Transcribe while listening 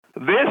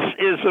This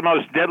is the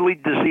most deadly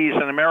disease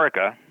in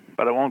America,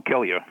 but it won't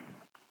kill you.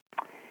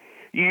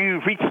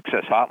 You've reached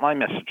Success Hotline,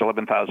 message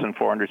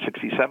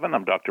 11,467.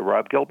 I'm Dr.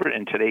 Rob Gilbert,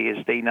 and today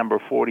is day number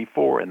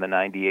 44 in the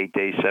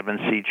 98-day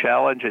 7C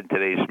challenge, and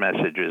today's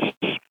message is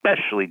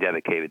specially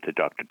dedicated to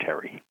Dr.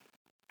 Terry.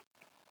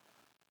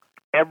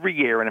 Every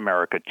year in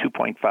America,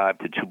 2.5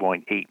 to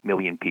 2.8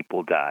 million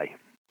people die.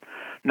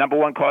 Number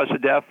one cause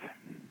of death,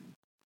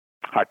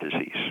 heart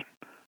disease.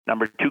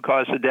 Number two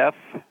cause of death,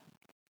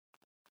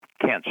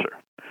 cancer.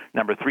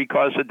 Number three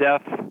cause of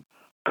death,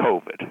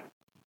 COVID.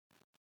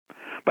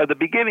 By the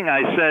beginning,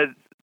 I said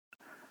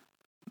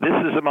this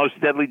is the most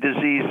deadly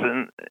disease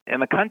in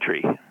the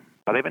country,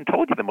 but I haven't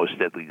told you the most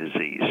deadly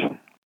disease.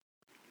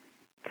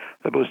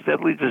 The most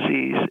deadly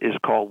disease is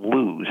called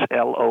LOSE,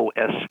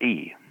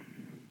 L-O-S-E.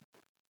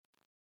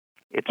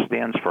 It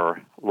stands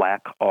for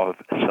lack of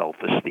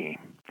self-esteem.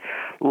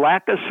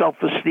 Lack of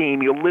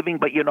self-esteem, you're living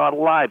but you're not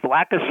alive.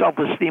 Lack of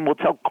self-esteem will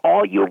take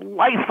all your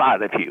life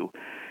out of you.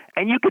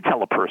 And you can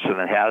tell a person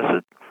that has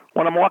it.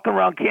 When I'm walking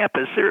around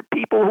campus, there are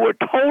people who are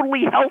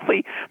totally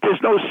healthy.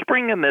 There's no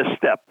spring in their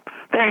step.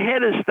 Their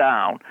head is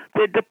down.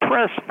 They're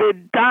depressed. They're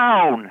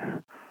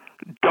down.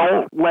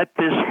 Don't let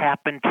this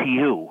happen to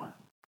you.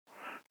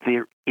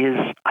 There is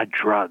a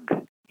drug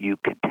you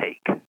can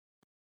take.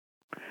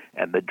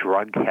 And the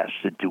drug has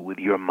to do with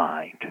your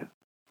mind.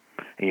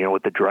 And you know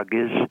what the drug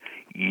is?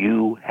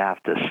 You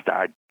have to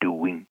start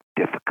doing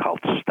difficult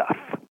stuff.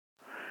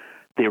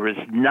 There is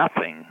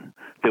nothing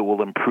that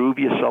will improve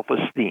your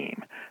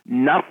self-esteem,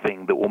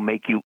 nothing that will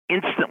make you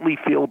instantly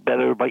feel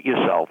better about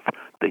yourself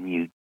than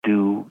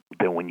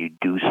when you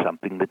do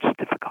something that's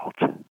difficult.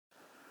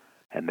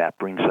 And that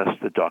brings us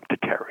to Dr.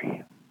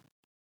 Terry.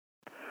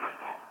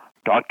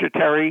 Dr.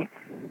 Terry,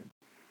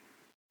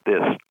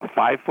 this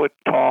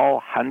 5-foot-tall,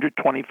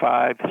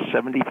 125,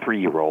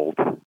 73-year-old,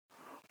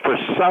 for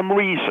some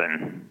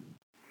reason,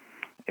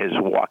 is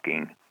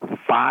walking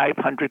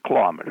 500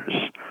 kilometers,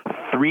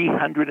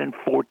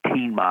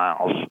 314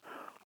 miles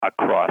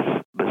across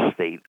the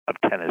state of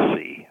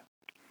Tennessee.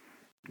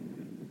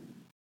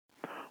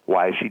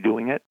 Why is she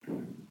doing it?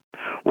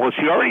 Well,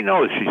 she already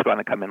knows she's going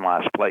to come in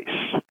last place.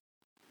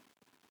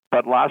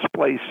 But last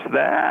place,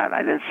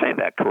 I didn't say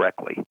that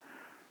correctly,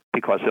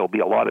 because there'll be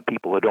a lot of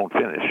people who don't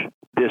finish.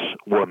 This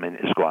woman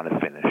is going to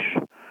finish.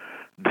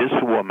 This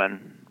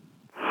woman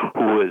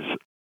who has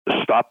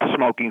stopped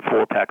smoking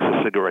 4 packs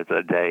of cigarettes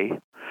a day.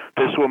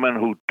 This woman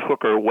who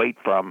took her weight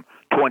from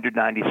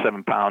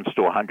 297 pounds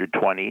to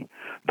 120.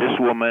 This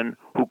woman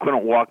who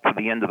couldn't walk to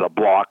the end of the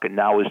block and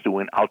now is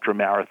doing ultra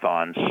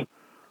marathons.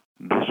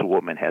 This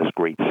woman has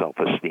great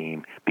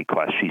self-esteem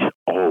because she's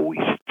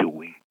always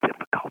doing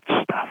difficult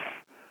stuff.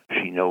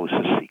 She knows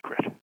the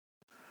secret.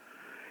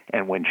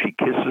 And when she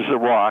kisses a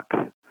rock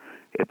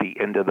at the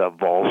end of the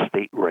Vol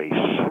State race,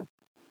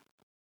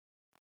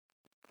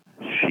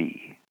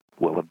 she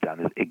will have done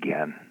it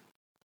again.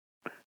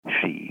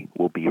 She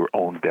will be your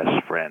own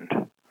best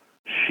friend.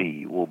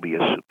 She will be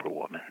a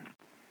superwoman.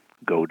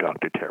 Go,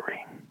 Dr.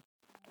 Terry.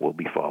 We'll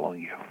be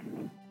following you.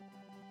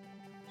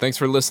 Thanks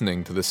for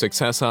listening to the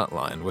Success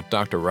Hotline with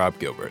Dr. Rob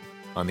Gilbert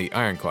on the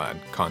Ironclad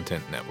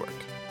Content Network.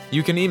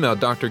 You can email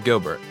Dr.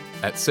 Gilbert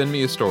at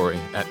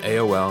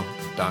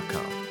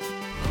sendmeastory@aol.com.